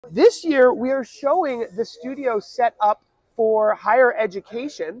This year, we are showing the studio set up for higher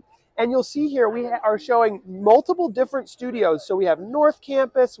education. And you'll see here, we are showing multiple different studios. So we have North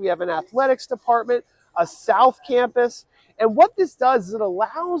Campus, we have an athletics department, a South Campus. And what this does is it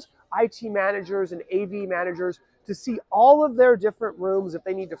allows IT managers and AV managers to see all of their different rooms if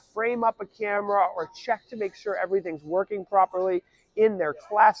they need to frame up a camera or check to make sure everything's working properly in their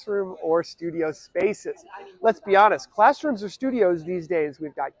classroom or studio spaces. Let's be honest, classrooms or studios these days,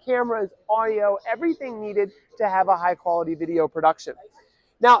 we've got cameras, audio, everything needed to have a high quality video production.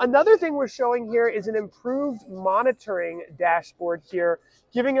 Now, another thing we're showing here is an improved monitoring dashboard here,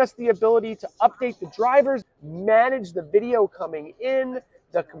 giving us the ability to update the drivers, manage the video coming in,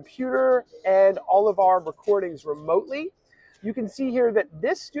 the computer, and all of our recordings remotely. You can see here that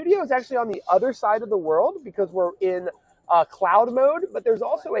this studio is actually on the other side of the world because we're in cloud mode, but there's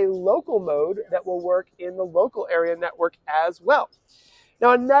also a local mode that will work in the local area network as well.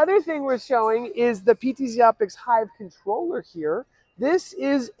 Now, another thing we're showing is the PTZOptics Hive controller here. This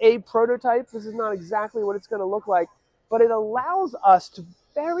is a prototype. This is not exactly what it's going to look like, but it allows us to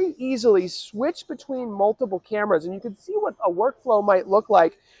very easily switch between multiple cameras. And you can see what a workflow might look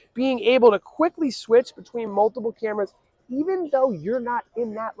like, being able to quickly switch between multiple cameras, even though you're not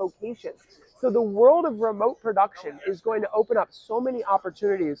in that location. So the world of remote production is going to open up so many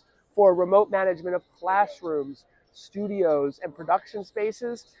opportunities for remote management of classrooms, studios, and production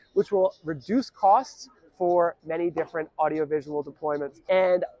spaces, which will reduce costs for many different audiovisual deployments.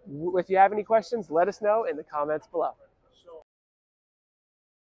 And if you have any questions, let us know in the comments below.